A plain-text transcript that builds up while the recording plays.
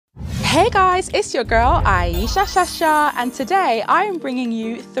Hey guys, it's your girl Ayesha Campbell, and today I am bringing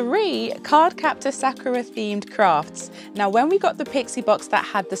you 3 Cardcaptor Sakura themed crafts. Now when we got the Pixie box that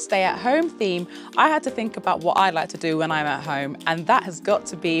had the stay at home theme, I had to think about what I like to do when I'm at home, and that has got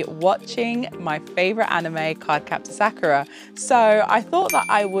to be watching my favorite anime, Cardcaptor Sakura. So I thought that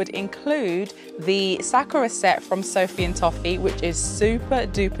I would include the Sakura set from Sophie and Toffee, which is super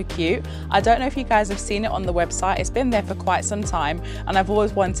duper cute. I don't know if you guys have seen it on the website. It's been there for quite some time and I've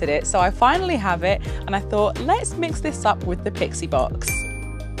always wanted it. So I finally have it and I thought, let's mix this up with the Pixie box.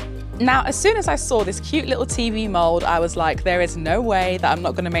 Now, as soon as I saw this cute little TV mold, I was like, there is no way that I'm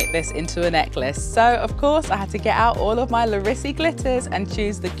not going to make this into a necklace. So, of course, I had to get out all of my Larisi glitters and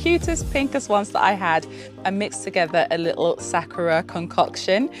choose the cutest, pinkest ones that I had and mix together a little Sakura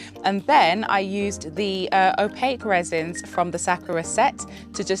concoction. And then I used the opaque resins from the Sakura set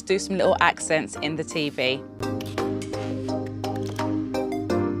to just do some little accents in the TV.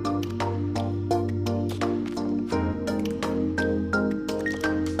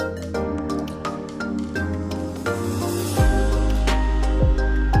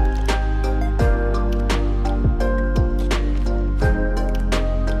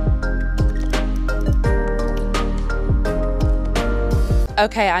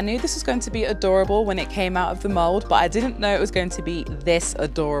 Okay, I knew this was going to be adorable when it came out of the mold, but I didn't know it was going to be this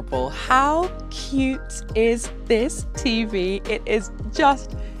adorable. How cute is this TV? It is just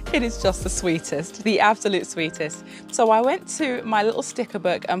the sweetest, the absolute sweetest. So I went to my little sticker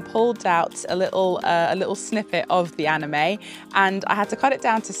book and pulled out a little snippet of the anime, and I had to cut it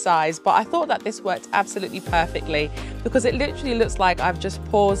down to size, but I thought that this worked absolutely perfectly because it literally looks like I've just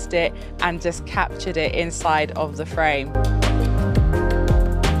paused it and just captured it inside of the frame.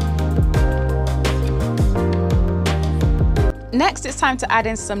 Next, it's time to add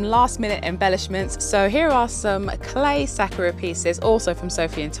in some last-minute embellishments. So here are some clay Sakura pieces, also from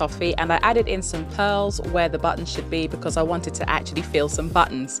Sophie and Toffee, and I added in some pearls where the buttons should be because I wanted to actually feel some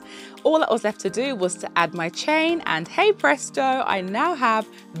buttons. All that was left to do was to add my chain, and hey presto, I now have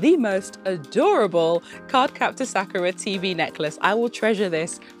the most adorable Cardcaptor Sakura TV necklace. I will treasure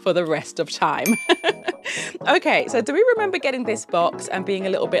this for the rest of time. Okay, so do we remember getting this box and being a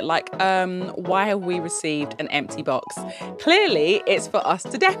little bit like, why have we received an empty box? Clearly, it's for us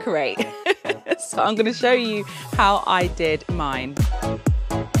to decorate. So I'm going to show you how I did mine.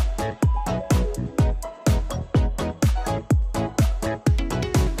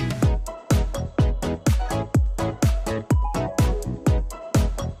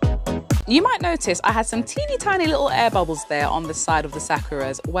 You might notice I had some teeny tiny little air bubbles there on the side of the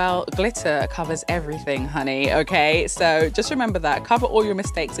Sakuras. Well, glitter covers everything, honey, okay? So just remember that, cover all your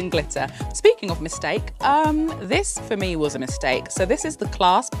mistakes in glitter. Speaking of mistake, this for me was a mistake. So this is the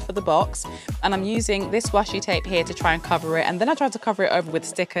clasp for the box, and I'm using this washi tape here to try and cover it. And then I tried to cover it over with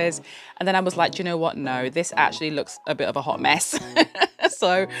stickers, and then I was like, you know what? No, this actually looks a bit of a hot mess.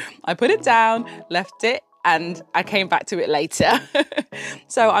 So I put it down, left it, and I came back to it later.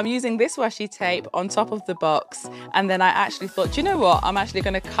 So I'm using this washi tape on top of the box, and then I actually thought, you know what, I'm actually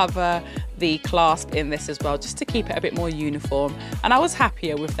going to cover the clasp in this as well, just to keep it a bit more uniform, and I was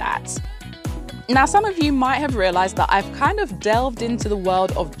happier with that. Now, some of you might have realized that I've kind of delved into the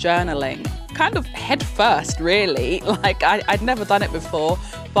world of journaling, kind of head first, really. Like I'd never done it before,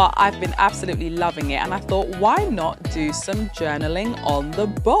 but I've been absolutely loving it. And I thought, why not do some journaling on the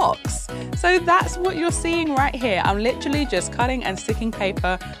box? So that's what you're seeing right here. I'm literally just cutting and sticking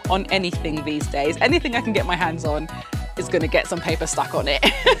paper on anything these days. Anything I can get my hands on is gonna get some paper stuck on it.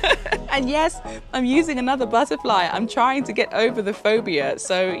 And yes, I'm using another butterfly. I'm trying to get over the phobia,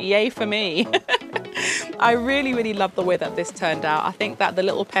 so yay for me. I really love the way that this turned out. I think that the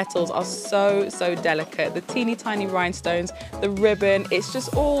little petals are so delicate. The teeny tiny rhinestones, the ribbon, it's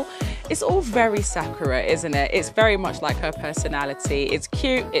all very Sakura, isn't it? It's very much like her personality. It's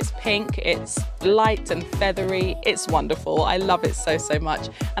cute, it's pink, it's light and feathery. It's wonderful. I love it so much.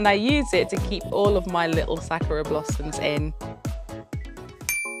 And I use it to keep all of my little Sakura blossoms in.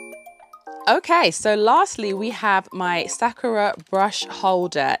 Okay, so lastly we have my Sakura brush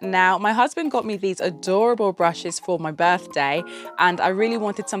holder. Now, my husband got me these adorable brushes for my birthday, and I really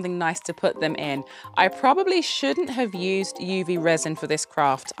wanted something nice to put them in. I probably shouldn't have used UV resin for this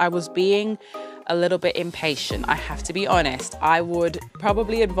craft. I was being a little bit impatient, I have to be honest. I would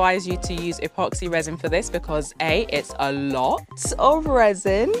probably advise you to use epoxy resin for this because A, it's a lot of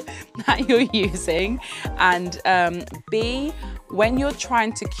resin that you're using, and B, when you're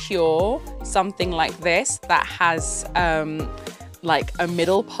trying to cure something like this that has like a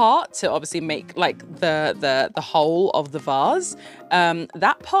middle part to obviously make like the whole of the vase,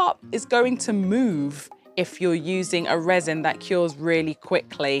 that part is going to move if you're using a resin that cures really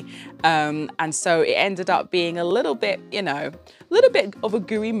quickly. And so it ended up being a little bit, you know, a little bit of a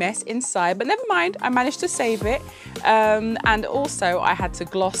gooey mess inside, but never mind, I managed to save it. And also I had to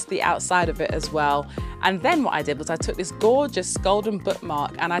gloss the outside of it as well. And then what I did was I took this gorgeous golden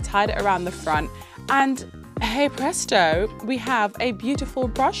bookmark and I tied it around the front, and hey presto, we have a beautiful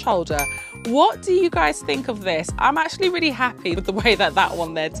brush holder. What do you guys think of this? I'm actually really happy with the way that that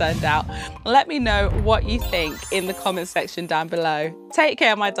one there turned out. Let me know what you think in the comment section down below. Take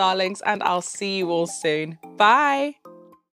care, my darlings, and I'll see you all soon. Bye.